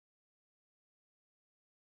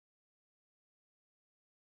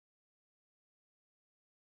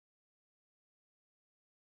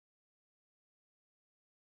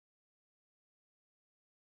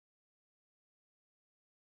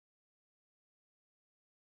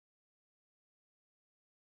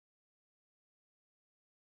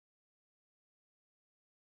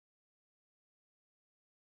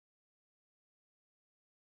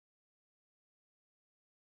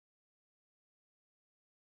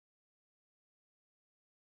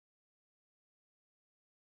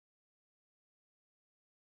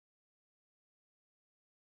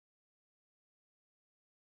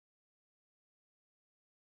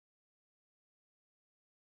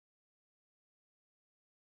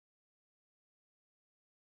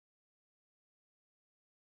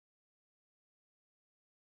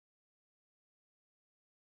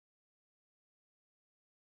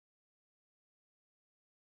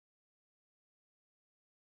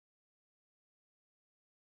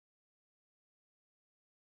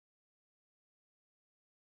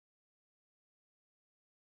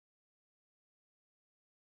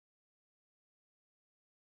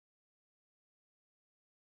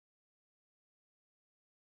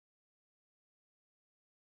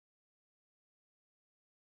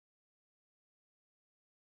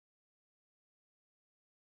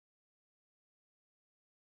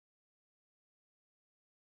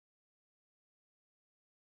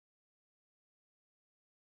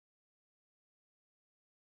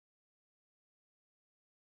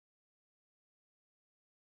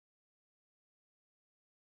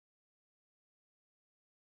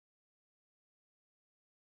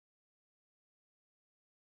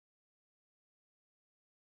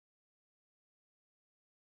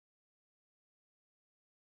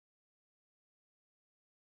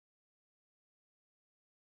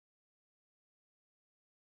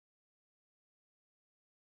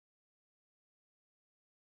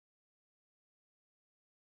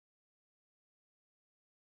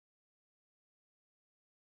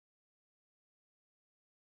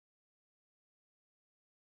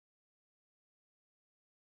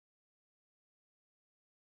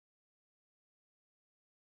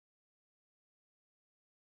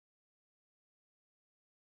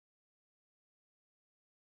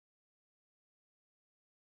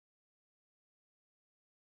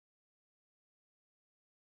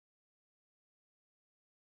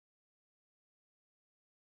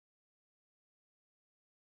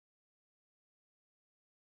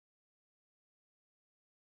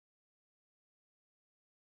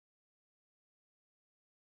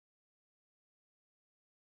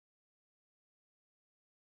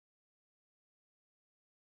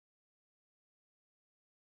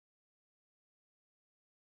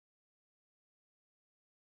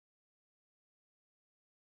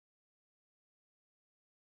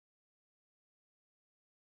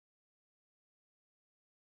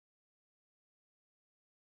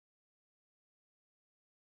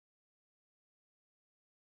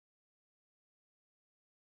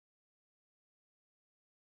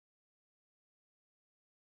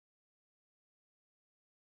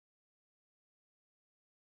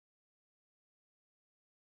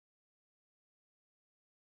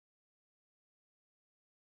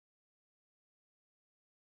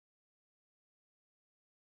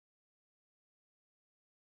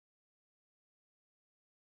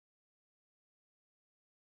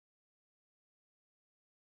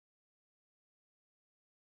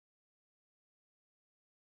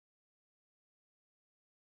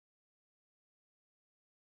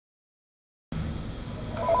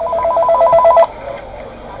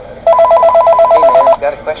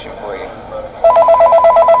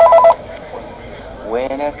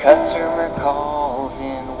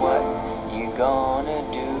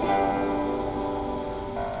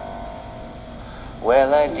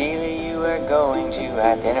ideally you are going to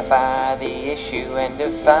identify the issue and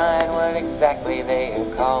define what exactly they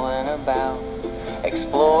are calling about.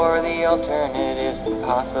 Explore the alternatives and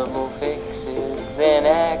possible fixes, then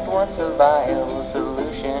act once a viable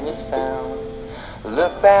solution is found.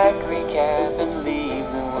 Look back, recap, and leave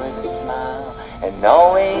them with a smile, and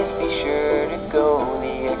always be sure to go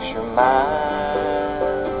the extra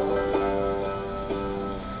mile.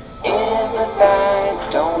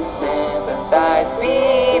 Empathize, don't sympathize,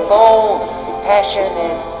 be bold,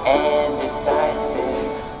 passionate, and decisive.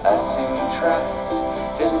 Assume trust,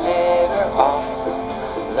 deliver awesome,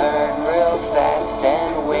 learn real fast,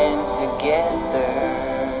 and win together.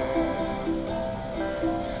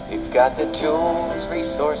 We've got the tools,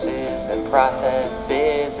 resources, and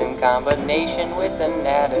processes in combination with an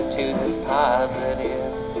attitude that's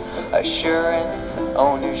positive. Assurance,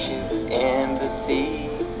 ownership, empathy.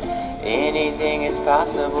 Anything is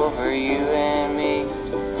possible for you and me.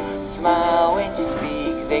 Smile when you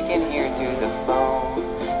speak, they can hear through the phone.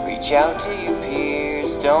 Reach out to your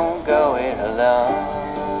peers, don't go it alone.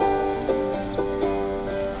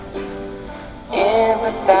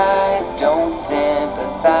 Empathize, don't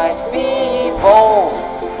sympathize, be bold,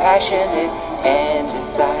 passionate, and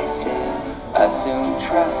decisive. Assume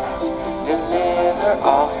trust, deliver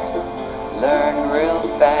awesome, learn real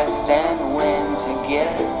fast, and win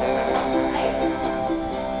together.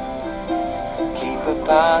 Keep a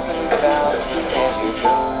positive outlook as you're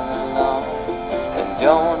going along, and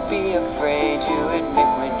don't be afraid to admit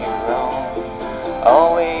when you're wrong.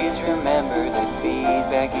 Always remember that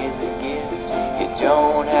feedback is a gift. You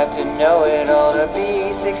don't have to know it all to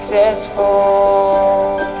be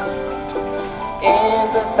successful.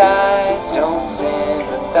 Empathize, don't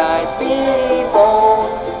sympathize, be bold,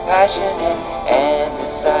 passionate, and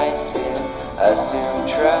decisive. Assume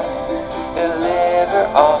trust, deliver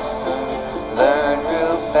awesome, learn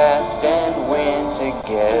real fast, and win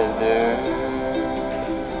together.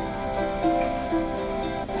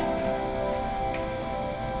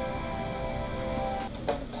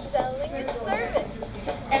 Selling is service,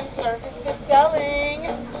 and service is selling.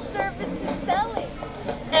 Service is selling,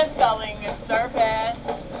 and selling is service.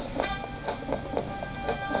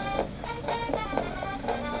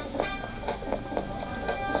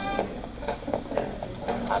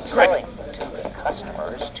 I'm selling to the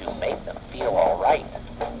customers to make them feel all right.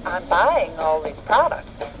 I'm buying all these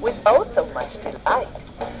products with oh so much delight.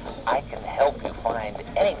 I can help you find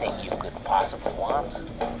anything you could possibly want.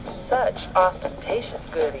 Such ostentatious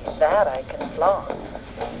goodies that I can flaunt.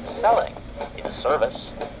 Selling is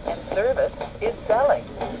service. And service is selling.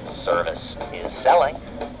 Service is selling.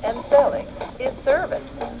 And selling is service.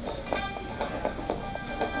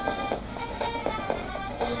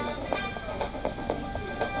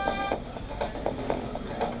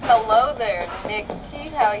 Hello there, Nikki.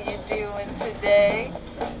 How you doing today?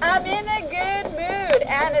 I'm in a good mood,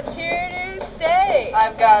 and it's here to stay.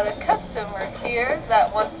 I've got a customer here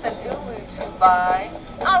that wants an Ulu to buy.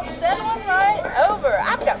 I'll send one right over.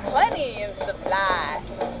 I've got plenty in supply.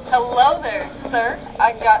 Hello there, sir.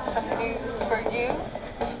 I got some news for you.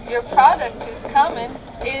 Your product is coming.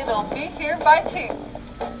 It'll be here by 2.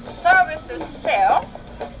 Service is sell.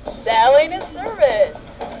 Selling is service.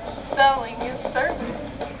 Selling is service.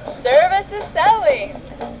 Service is selling.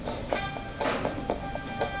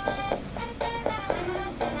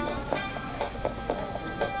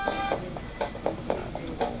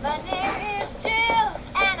 My name is Jill,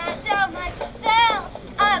 and I don't like to sell.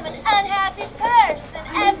 I'm an unhappy person.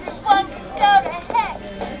 Everyone can go to heck.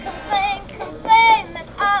 Complain, complain,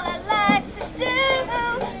 that's all I like to do.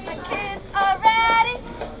 My kids are ratty,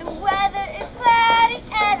 the weather is cloudy,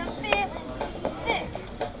 and I'm feeling sick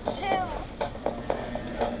too.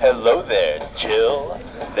 Hello there, Jill.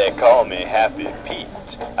 They call me Happy Pete.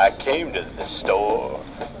 I came to the store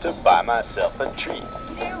to buy myself a treat.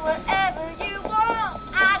 Do whatever you want,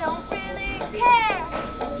 I don't really care.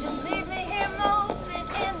 Just leave me here moping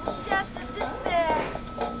in the depths of despair.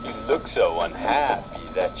 You look so unhappy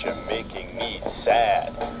that you're making me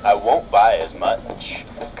sad. I won't buy as much,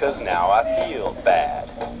 'cause now I feel bad.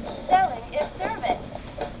 Selling is service.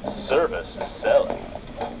 Service is selling.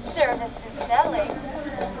 Service is selling.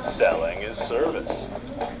 Selling is service.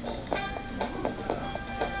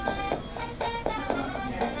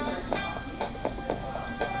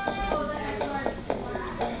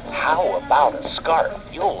 How about a scarf?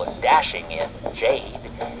 You'll look dashing in jade.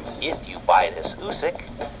 If you buy this Usyk,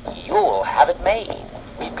 you'll have it made.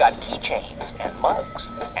 We've got keychains and mugs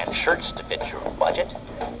and shirts to fit your budget.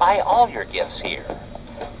 Buy all your gifts here.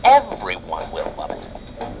 Everyone will love it.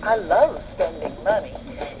 I love spending money.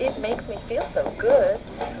 It makes me feel so good.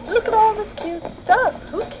 Look at all this cute cute stuff.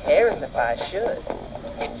 Who cares if I should?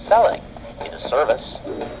 It's selling is service.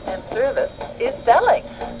 And service is selling.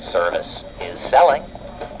 Service is selling.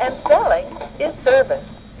 And selling is service.